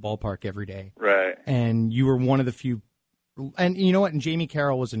ass to the ballpark every day. Right. And you were one of the few. And you know what? And Jamie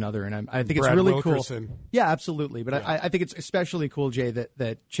Carroll was another. And I think it's Brad really Wilkerson. cool. Yeah, absolutely. But I think it's especially cool, Jay,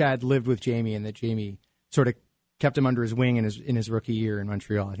 that Chad lived with Jamie and that Jamie sort of kept him under his wing in his rookie year in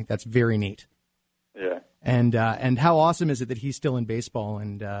Montreal. I think that's very neat. Yeah. And how awesome is it that he's still in baseball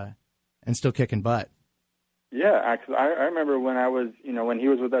and still kicking butt? Yeah, actually, I remember when I was, when he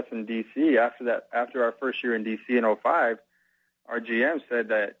was with us in D.C. After our first year in D.C. in 05, our GM said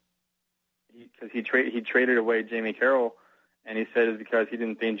that because he traded away Jamie Carroll, and he said it's because he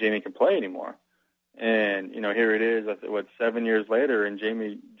didn't think Jamie could play anymore. And here it is, 7 years later, and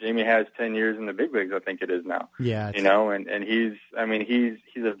Jamie has 10 years in the big leagues, I think it is now. Yeah. And he's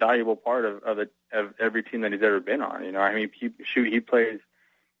a valuable part of every team that he's ever been on. He plays.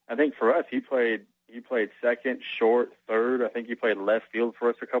 I think for us, he played second, short, third. I think he played left field for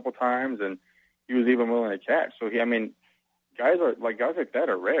us a couple times, and he was even willing to catch. So guys like that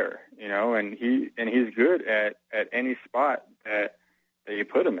are rare, and he's good at any spot that you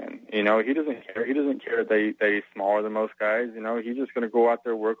put him in. He doesn't care. He doesn't care that he's smaller than most guys. He's just going to go out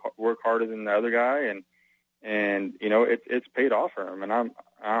there, work harder than the other guy, and it's paid off for him, and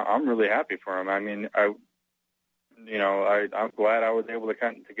I'm really happy for him. I'm glad I was able to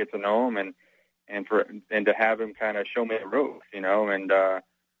get to know him and to have him kind of show me the ropes,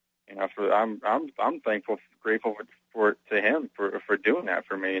 I'm thankful, grateful to him for doing that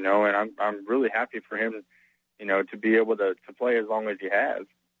for me, and I'm really happy for him, to be able to play as long as he has.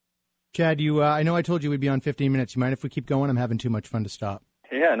 Chad, I know I told you we'd be on 15 minutes. You mind if we keep going? I'm having too much fun to stop.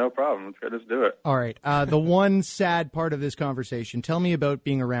 Yeah, no problem. Let's do it. All right. The one sad part of this conversation, tell me about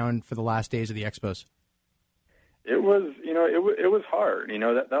being around for the last days of the Expos. It was, it was hard.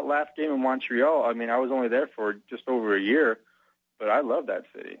 That last game in Montreal, I was only there for just over a year, but I love that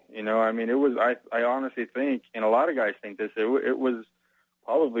city. It was, I honestly think, and a lot of guys think this, it was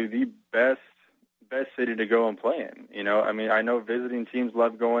probably the best city to go and play in. I know visiting teams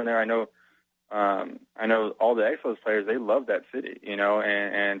love going there. I know all the Expos players, they love that city,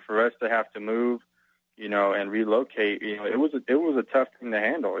 and for us to have to move, and relocate, it was a tough thing to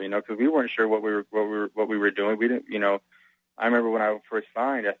handle, because we weren't sure what we were doing. We didn't, I remember when I first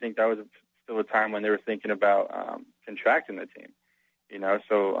signed, I think that was still a time when they were thinking about contracting the team,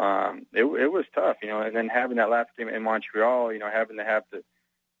 so it was tough, and then having that last game in Montreal, having to have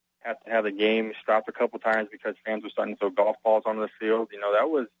the game stopped a couple times because fans were starting to throw golf balls onto the field, that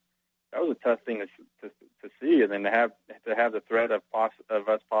was a tough thing to see, and then to have the threat of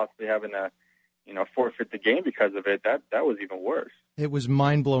us possibly having to forfeit the game because of it, that was even worse. It was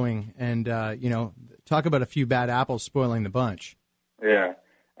mind-blowing, and, talk about a few bad apples spoiling the bunch. Yeah.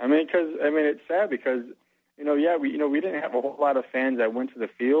 It's sad because, we didn't have a whole lot of fans that went to the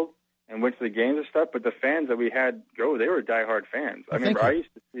field and went to the games and stuff, but the fans that we had go, they were diehard fans. I remember I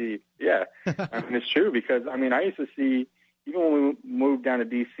used to see, it's true because, I used to see, even when we moved down to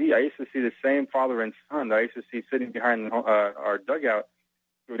D.C., I used to see the same father and son that I used to see sitting behind our dugout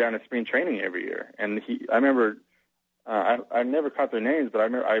go down to spring training every year. And I remember, I never caught their names, but I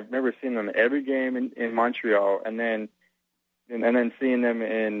remember seeing them every game in Montreal, and then seeing them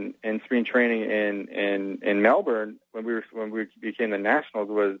in spring training in Melbourne when we became the Nationals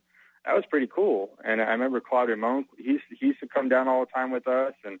that was pretty cool. And I remember Claude Ramon, he used to come down all the time with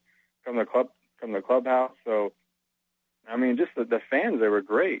us and come to the clubhouse. So just the fans, they were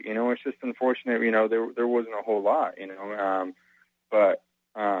great. It's just unfortunate, there wasn't a whole lot, but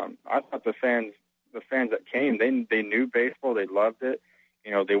I thought the fans that came, they knew baseball, they loved it,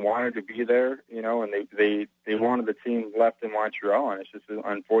 they wanted to be there, and they wanted the team left in Montreal, and it's just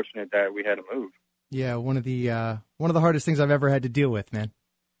unfortunate that we had to move. Yeah, one of the hardest things I've ever had to deal with, man.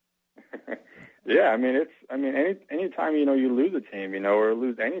 Yeah, any time you lose a team, or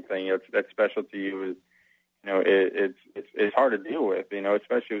lose anything that's special to you is, it's hard to deal with,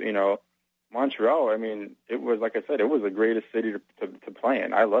 especially Montreal. It was, like I said, it was the greatest city to play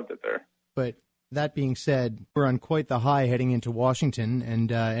in. I loved it there. But that being said, we're on quite the high heading into Washington,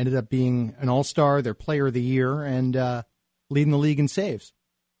 and ended up being an all-star, their player of the year, and leading the league in saves.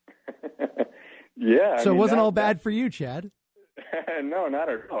 Yeah. So it wasn't all bad for you, Chad. No, not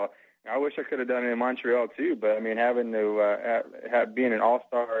at all. I wish I could have done it in Montreal too, but having to being an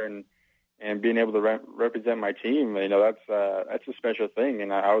all-star and being able to represent my team, that's a special thing.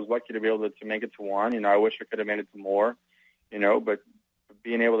 And I was lucky to be able to make it to one. I wish I could have made it to more, but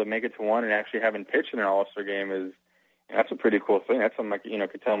being able to make it to one and actually having pitched in an all-star game that's a pretty cool thing. That's something I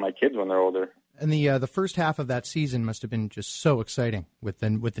could tell my kids when they're older. And the first half of that season must have been just so exciting with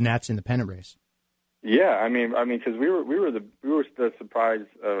the Nats in the pennant race. Yeah, I mean, because we were the surprise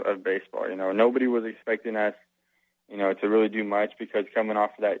of baseball. You know, nobody was expecting us, you know, to really do much, because coming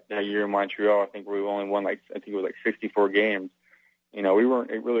off of that year in Montreal, I think we only won I think it was 64 games. You know, we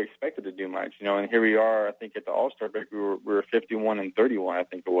weren't really expected to do much. You know, and here we are. I think at the All-Star break, we were 51-31, I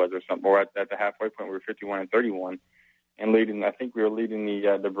think it was, or something. Or at the halfway point, we were 51-31. And leading, I think we were leading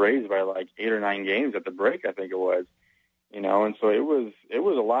the Braves by like 8 or 9 games at the break, I think it was, you know. And so it was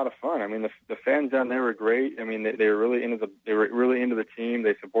a lot of fun. I mean, the fans down there were great. I mean, they were really into the team.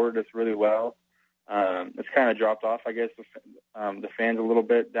 They supported us really well. It's kind of dropped off, I guess, the fans a little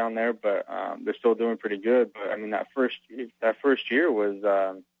bit down there, but they're still doing pretty good. But I mean, that first year was,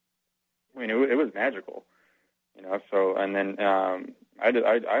 I mean, it was magical, you know. So, and then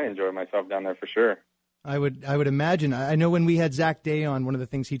I enjoyed myself down there for sure. I would imagine. I know when we had Zach Day on, one of the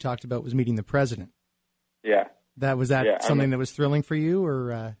things he talked about was meeting the president. Yeah. Something that was thrilling for you,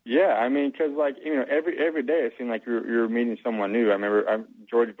 or? Yeah, I mean, because like, you know, every day it seemed like you're meeting someone new. I remember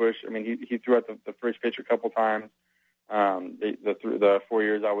George Bush. I mean, he threw out the first pitch a couple times. The 4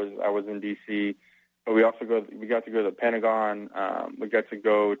 years I was in D.C., but we got to go to the Pentagon. We got to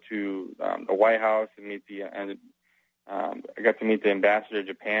go to the White House and meet I got to meet the ambassador of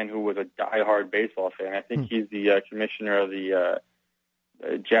Japan, who was a diehard baseball fan. I think he's the commissioner of the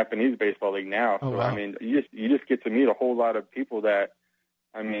Japanese Baseball League now. So, wow. I mean, you just get to meet a whole lot of people that,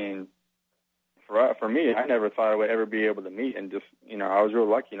 I mean, for me, I never thought I would ever be able to meet. And just, you know, I was real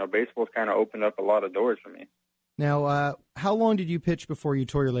lucky. You know, baseball's kind of opened up a lot of doors for me. Now, how long did you pitch before you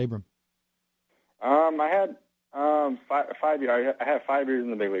tore your labrum? I had 5 years. I have 5 years in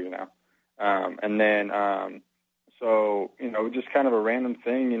the big league now. And then, so, you know, just kind of a random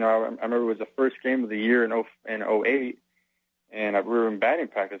thing. You know, I remember it was the first game of the year in 08, and we were in batting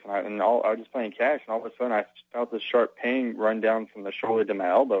practice, and I was just playing catch, and all of a sudden I felt this sharp pain run down from the shoulder to my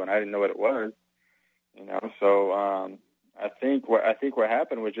elbow, and I didn't know what it was. You know, so I think what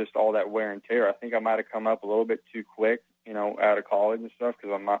happened was just all that wear and tear. I think I might have come up a little bit too quick, you know, out of college and stuff,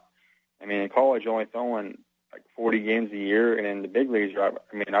 because in college you're only throwing like 40 games a year, and in the big leagues, I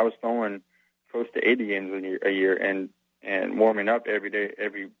was throwing close to 80 games a year, and warming up every day,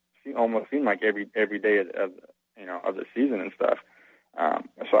 almost seemed like every day of the season and stuff.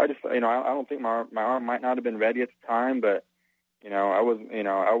 So I just, you know, I don't think my arm might not have been ready at the time, but, you know,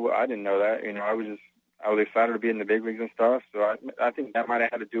 I didn't know that. You know, I was excited to be in the big leagues and stuff. So I think that might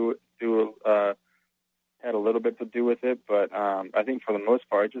have had to had a little bit to do with it, but I think for the most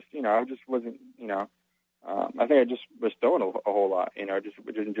part, just, you know, I just wasn't, you know. I think I just was throwing a whole lot, you know, just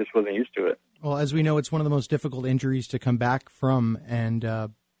wasn't used to it. Well, as we know, it's one of the most difficult injuries to come back from, and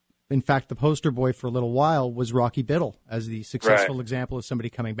in fact, the poster boy for a little while was Rocky Biddle as the successful example of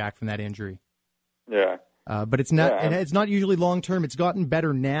somebody coming back from that injury. Yeah. But it's not. Yeah. It's not usually long term. It's gotten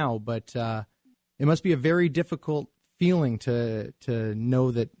better now, but it must be a very difficult feeling to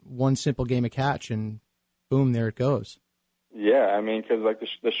know that one simple game of catch and boom, there it goes. Yeah, I mean, because like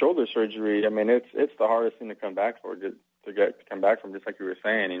the shoulder surgery, I mean, it's the hardest thing to come back for, to come back from, just like you were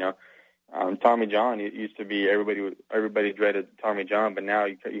saying, you know. Tommy John, it used to be everybody dreaded Tommy John, but now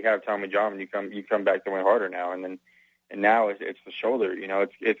you have Tommy John and you come back throwing harder now, and now it's the shoulder, you know.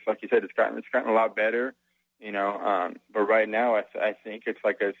 It's like you said, it's gotten a lot better, you know. But right now, I think it's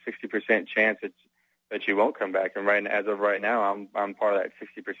like a 60% chance that you won't come back, and as of right now, I'm part of that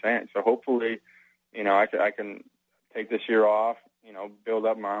 60%. So hopefully, you know, I can take this year off, you know, build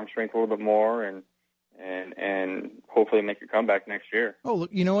up my arm strength a little bit more, and hopefully make a comeback next year. Oh, look,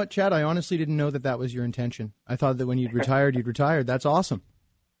 you know what, Chad? I honestly didn't know that was your intention. I thought that when you'd retired, you'd retired. That's awesome.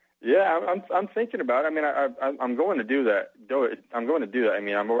 Yeah, I'm thinking about it. I mean, I'm going to do that. I'm going to do that. I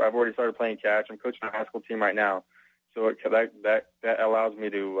mean, I've already started playing catch. I'm coaching a high school team right now, so that allows me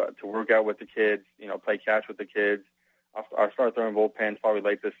to work out with the kids. You know, play catch with the kids. I'll start throwing bullpens probably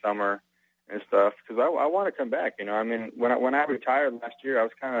late this summer and stuff, because I want to come back. You know, I mean, when I retired last year, I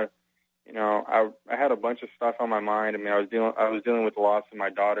was kind of, you know, I had a bunch of stuff on my mind. I mean, I was dealing with the loss of my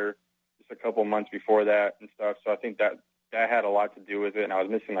daughter just a couple of months before that and stuff. So I think that had a lot to do with it, and I was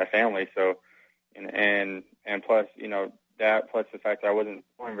missing my family. So, and plus, you know, that plus the fact that I wasn't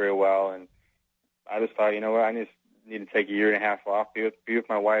doing very well, and I just thought, you know what, I just need to take a year and a half off, be with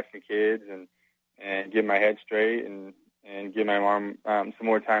my wife and kids, and get my head straight, and give my mom some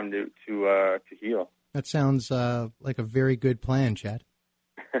more time to heal. That sounds like a very good plan, Chad.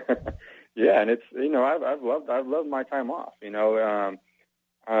 Yeah, and it's, you know, I've loved my time off. You know,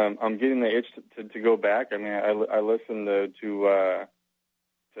 I'm getting the itch to go back. I mean, I listen to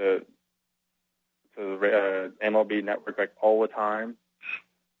the MLB Network like all the time,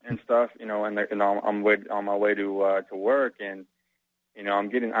 and stuff, you know, and I'm on my way to work, and you know, I'm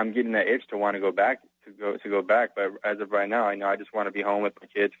getting that itch to want to go back. But as of right now, I know I just want to be home with my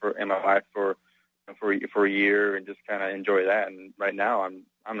kids and my wife for a year and just kind of enjoy that. And right now, I'm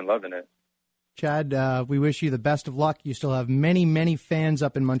loving it. Chad, we wish you the best of luck. You still have many, many fans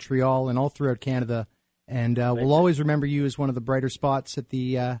up in Montreal and all throughout Canada, and we'll always remember you as one of the brighter spots at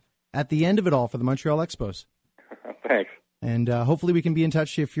the end of it all for the Montreal Expos. Thanks. And hopefully we can be in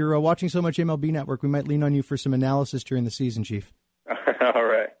touch. If you're watching so much MLB Network, we might lean on you for some analysis during the season, Chief. All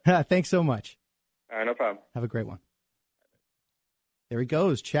right. Thanks so much. No problem. Have a great one. There he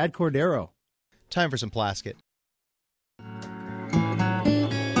goes, Chad Cordero. Time for some Plasket.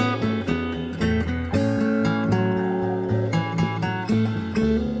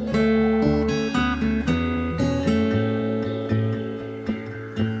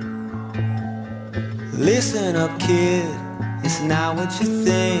 Listen up, kid, it's not what you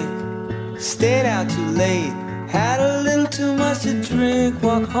think. Stayed out too late, had a little too much to drink.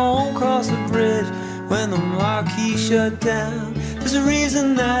 Walk home, cross the bridge when the marquee shut down. There's a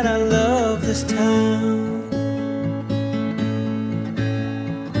reason that I love this town.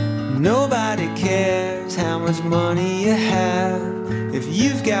 Nobody cares how much money you have. If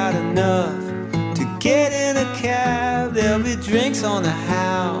you've got enough to get in a cab, there'll be drinks on the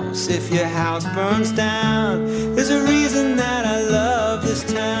house if your house burns down. There's a reason that I love this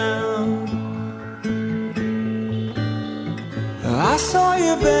town. I saw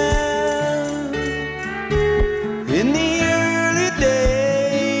your band in the early days.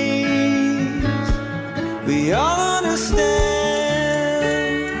 We all understand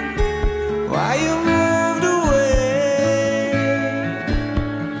why you moved away.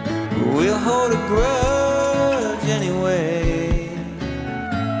 We'll hold a grudge anyway.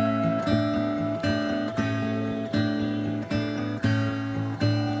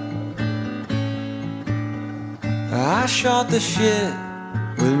 I shot the shit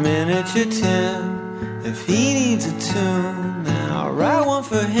with miniature Tim. If he needs a tune, then I'll write one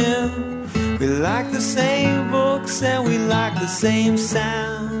for him. We like the same books and we like the same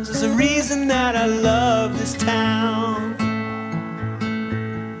sounds. There's a reason that I love this town.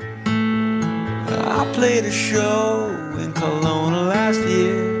 I played a show in Kelowna last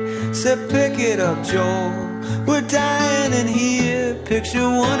year. Said pick it up, Joel, we're dying in here. Picture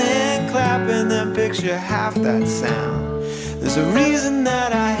one hand clapping, then picture half that sound. There's a reason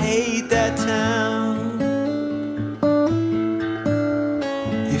that I hate that town.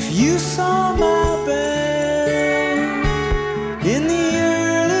 If you saw my band in the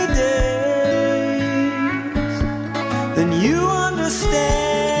early days, then you understand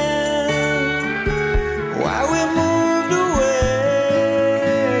why we moved away.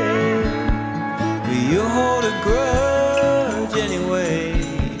 But you hold a grudge anyway,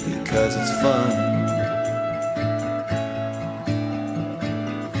 because it's fun.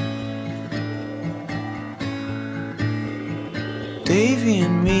 Davy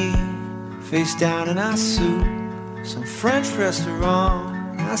and me, face down in our suit, some French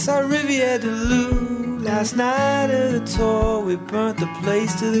restaurant outside Rivière de Loup. Last night at a tour, we burnt the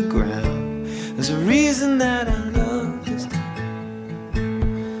place to the ground. There's a reason that I love this town.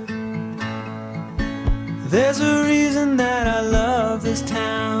 There's a reason that I love this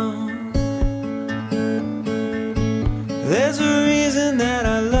town. There's a reason that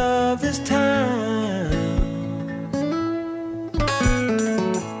I love this town.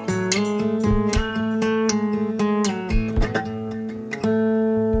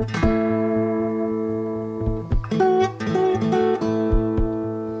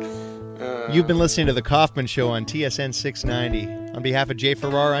 You've been listening to The Kaufman Show on TSN 690. On behalf of Jay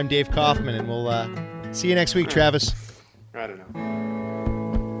Farrar, I'm Dave Kaufman, and we'll see you next week, Travis. I don't know.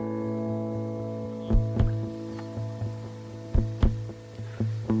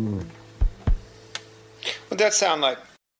 What'd that sound like?